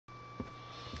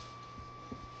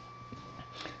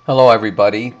Hello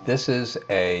everybody. This is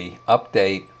a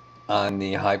update on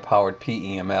the high-powered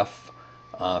PEMF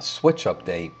switch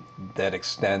update that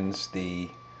extends the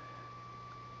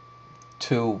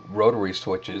two rotary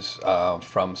switches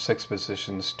from 6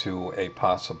 positions to a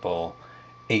possible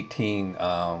 18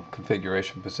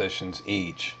 configuration positions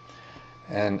each.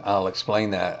 And I'll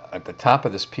explain that at the top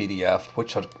of this PDF,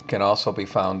 which can also be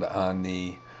found on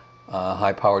the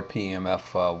high-powered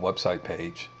PEMF website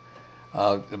page.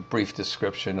 A brief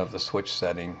description of the switch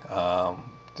setting,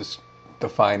 just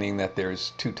defining that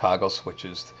there's two toggle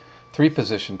switches, three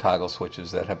position toggle switches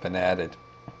that have been added.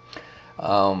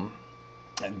 Um,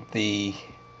 the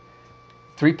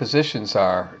three positions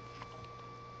are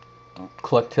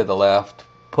click to the left,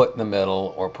 put in the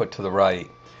middle, or put to the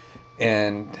right.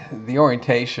 And the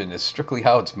orientation is strictly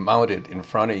how it's mounted in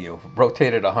front of you.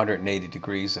 Rotate it 180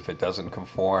 degrees if it doesn't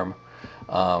conform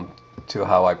to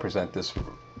how I present this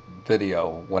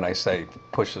video when I say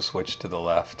push the switch to the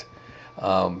left.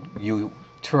 You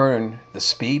turn the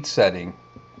speed setting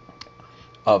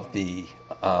of the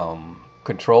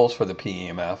controls for the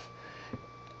PEMF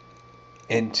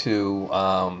into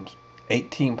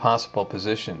 18 possible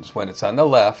positions. When it's on the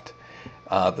left,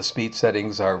 the speed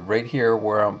settings are right here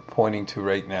where I'm pointing to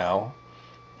right now.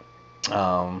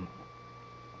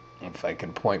 If I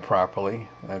can point properly.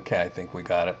 Okay, I think we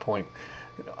got it.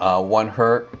 1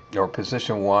 hertz, or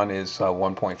position 1 is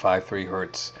 1.53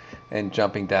 hertz, and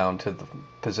jumping down to the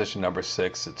position number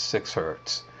 6, it's 6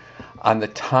 hertz. On the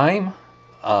time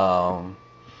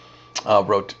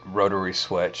rotary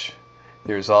switch,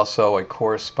 there's also a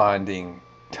corresponding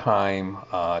time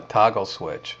toggle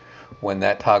switch. When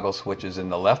that toggle switch is in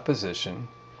the left position,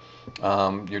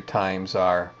 your times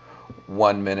are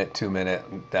 1 minute, 2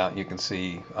 minute, down. You can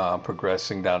see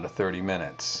progressing down to 30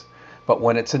 minutes. But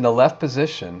when it's in the left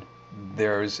position,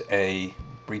 there's a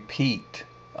repeat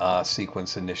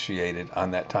sequence initiated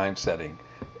on that time setting.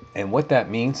 And what that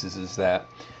means is that,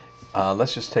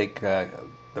 let's just take the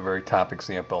very top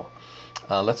example.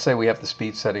 Let's say we have the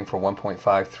speed setting for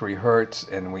 1.53 hertz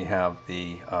and we have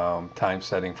the time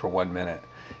setting for 1 minute.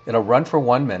 It'll run for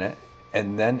 1 minute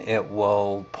and then it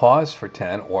will pause for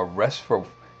 10 or rest for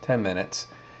 10 minutes,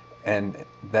 and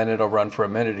then it'll run for a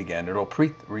minute again. It'll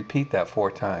repeat that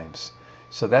 4 times.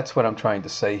 So that's what I'm trying to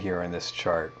say here in this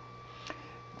chart.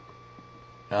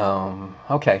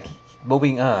 Okay,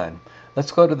 moving on.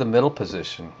 Let's go to the middle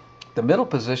position. The middle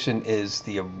position is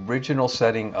the original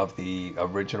setting of the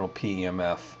original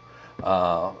PEMF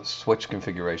switch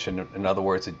configuration. In other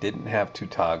words, it didn't have two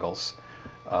toggles,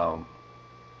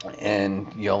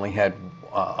 and you only had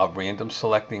a random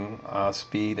selecting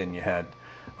speed, and you had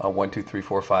 1, 2, 3,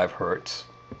 4, 5 hertz,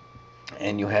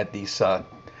 and you had these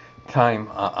time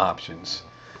options.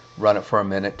 Run it for a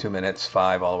minute, 2 minutes,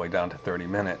 5, all the way down to 30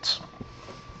 minutes.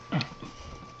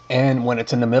 And when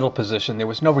it's in the middle position, there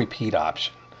was no repeat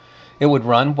option. It would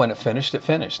run. When it finished, it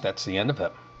finished. That's the end of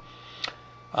it.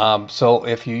 So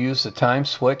if you use the time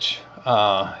switch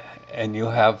and you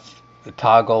have the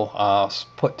toggle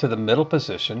put to the middle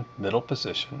position,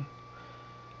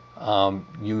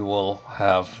 you will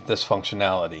have this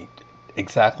functionality,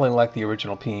 exactly like the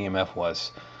original PEMF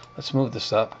was. Let's move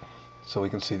this up so we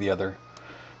can see the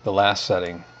last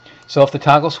setting. So if the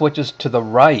toggle switches to the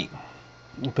right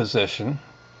position,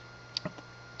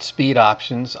 speed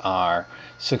options are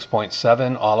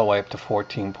 6.7 all the way up to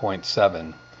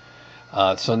 14.7.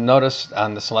 So notice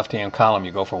on this left-hand column,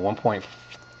 you go from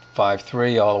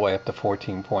 1.53 all the way up to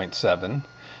 14.7,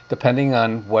 depending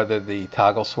on whether the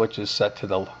toggle switch is set to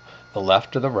the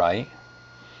left or the right,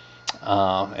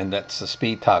 and that's the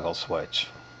speed toggle switch.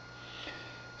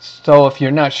 So if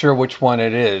you're not sure which one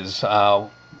it is,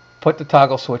 put the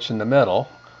toggle switch in the middle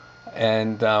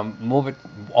and move it,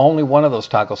 only one of those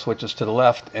toggle switches to the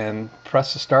left, and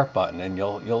press the start button, and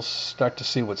you'll start to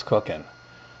see what's cooking.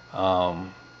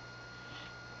 And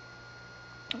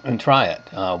try it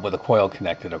with a coil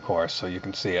connected, of course, so you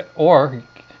can see it. Or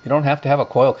you don't have to have a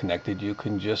coil connected. You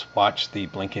can just watch the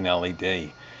blinking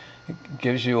LED. It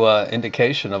gives you an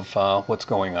indication of what's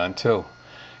going on too.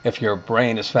 If your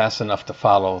brain is fast enough to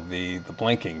follow the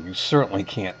blinking, you certainly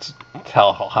can't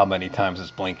tell how many times it's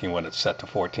blinking when it's set to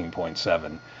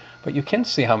 14.7. But you can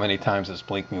see how many times it's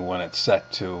blinking when it's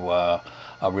set to a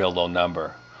real low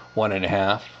number,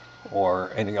 1.5,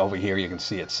 or anything over here you can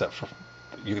see it's set for,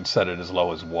 you can set it as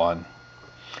low as 1.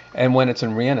 And when it's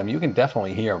in random, you can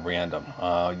definitely hear random.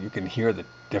 You can hear the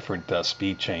different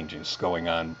speed changes going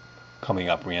on, coming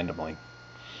up randomly.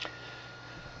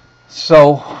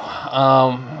 So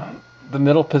the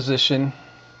middle position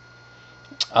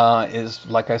is,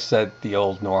 like I said, the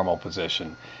old normal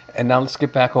position. And now let's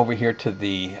get back over here to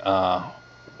the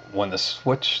when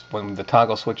the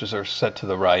toggle switches are set to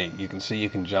the right, you can see you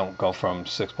can go from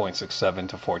 6.67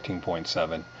 to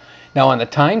 14.7. Now on the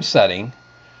time setting,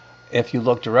 if you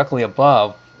look directly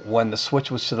above, when the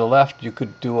switch was to the left, you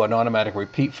could do an automatic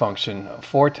repeat function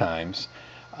 4 times.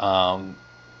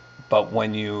 But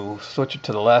when you switch it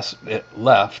to the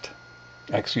left,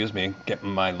 excuse me, getting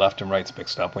my left and rights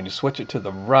mixed up. When you switch it to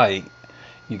the right,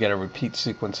 you get a repeat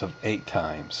sequence of 8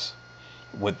 times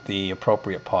with the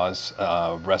appropriate pause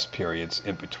rest periods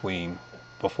in between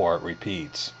before it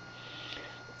repeats.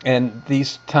 And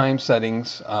these time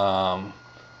settings, 1,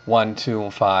 2,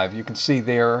 and 5, you can see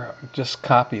they're just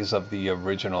copies of the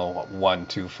original 1,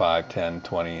 2, 5, 10,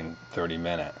 20, and 30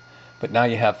 minute. But now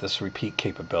you have this repeat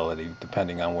capability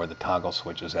depending on where the toggle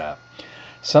switch is at.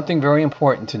 Something very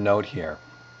important to note here.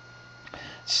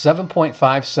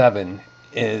 7.57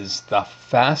 is the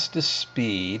fastest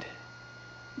speed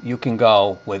you can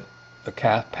go with the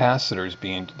capacitor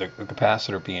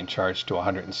being charged to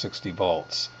 160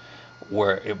 volts,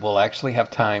 where it will actually have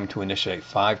time to initiate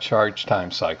 5 charge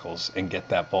time cycles and get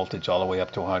that voltage all the way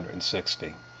up to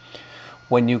 160.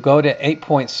 When you go to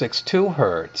 8.62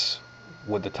 hertz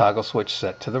with the toggle switch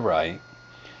set to the right,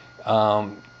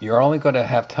 you're only going to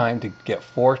have time to get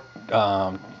 4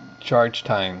 charge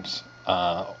times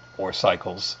or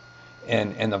cycles,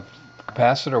 and the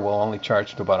capacitor will only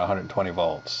charge to about 120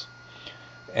 volts.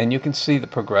 And you can see the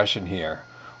progression here.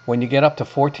 When you get up to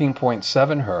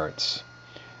 14.7 hertz,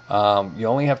 you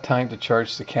only have time to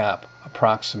charge the cap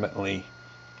approximately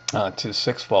to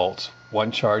 6 volts,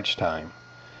 1 charge time,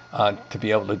 to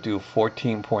be able to do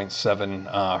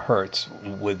 14.7 hertz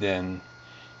within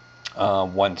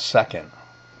 1 second.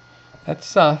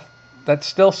 That's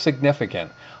still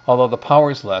significant. Although the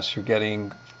power is less, you're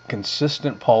getting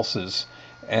consistent pulses,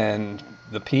 and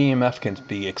the PEMF can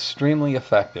be extremely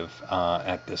effective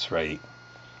at this rate.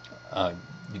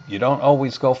 You don't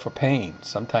always go for pain.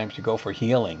 Sometimes you go for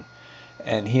healing.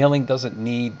 And healing doesn't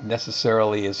need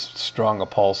necessarily as strong a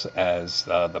pulse as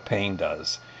the pain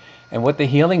does. And what the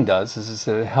healing does is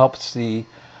that it helps the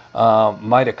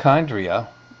mitochondria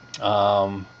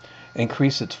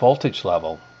increase its voltage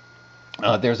level.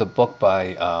 There's a book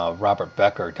by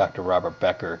Dr. Robert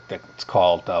Becker, that's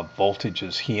called Voltage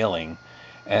is Healing.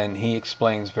 And he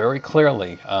explains very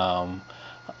clearly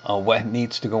what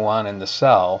needs to go on in the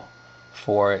cell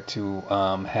for it to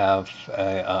have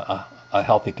a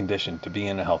healthy condition, to be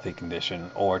in a healthy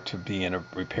condition, or to be in a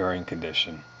repairing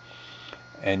condition.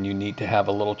 And you need to have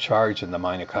a little charge in the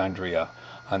mitochondria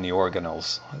on the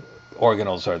organelles.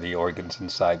 Organelles are the organs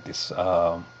inside this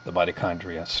the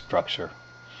mitochondria structure.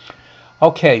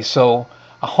 Okay, so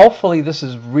hopefully this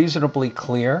is reasonably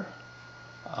clear.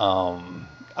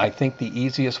 I think the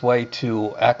easiest way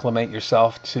to acclimate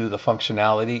yourself to the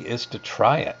functionality is to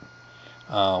try it.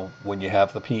 When you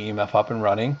have the PEMF up and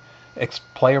running,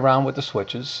 play around with the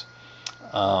switches,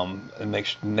 and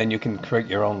then you can create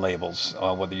your own labels,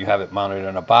 whether you have it mounted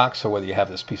in a box or whether you have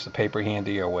this piece of paper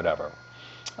handy or whatever.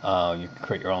 You can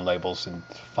create your own labels and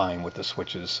find what the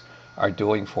switches are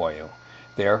doing for you.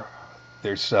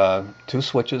 There's 2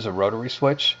 switches, a rotary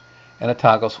switch and a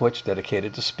toggle switch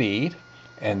dedicated to speed,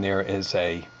 and there is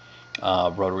a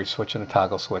rotary switch and a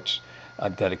toggle switch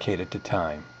dedicated to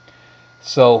time.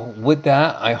 So with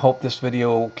that, I hope this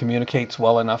video communicates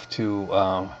well enough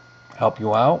to help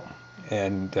you out,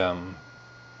 and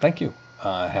thank you.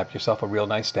 Have yourself a real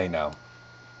nice day now.